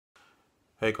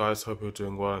Hey guys, hope you're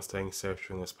doing well and staying safe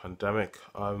during this pandemic.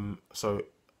 So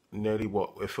nearly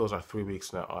what it feels like 3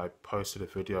 weeks now, I posted a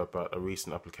video about a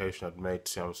recent application I'd made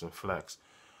to Amazon Flex.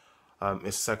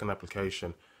 It's a second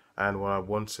application, and what I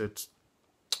wanted,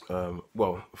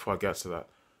 well, before I get to that,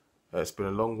 it's been a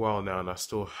long while now, and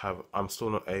I'm still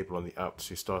not able on the app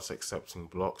to start accepting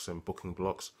blocks and booking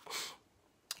blocks,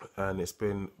 and it's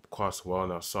been quite a while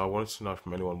now. So I wanted to know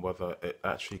from anyone whether it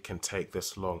actually can take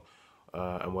this long,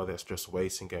 and whether it's just a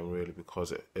waiting game really,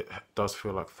 because it does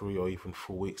feel like 3 or even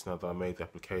 4 weeks now that I made the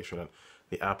application, and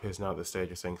the app is now at the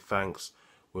stage of saying thanks.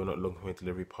 We're not looking for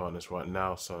delivery partners right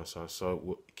now, so and so and so.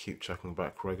 We'll keep checking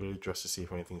back regularly just to see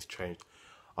if anything's changed.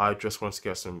 I just want to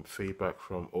get some feedback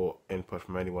from or input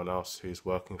from anyone else who's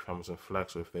working for Amazon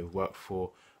Flex, or if they've worked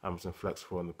for Amazon Flex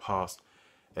for in the past,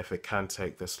 if it can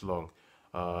take this long,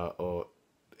 or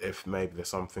if maybe there's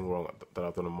something wrong that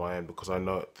I've done on my end, because I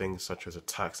know things such as a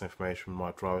tax information,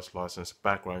 my driver's license,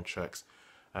 background checks,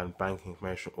 and banking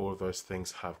information, all of those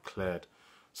things have cleared.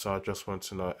 So I just want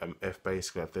to know if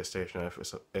basically at this stage now, if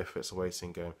it's a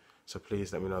waiting game. So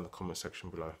please let me know in the comment section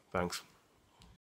below. Thanks.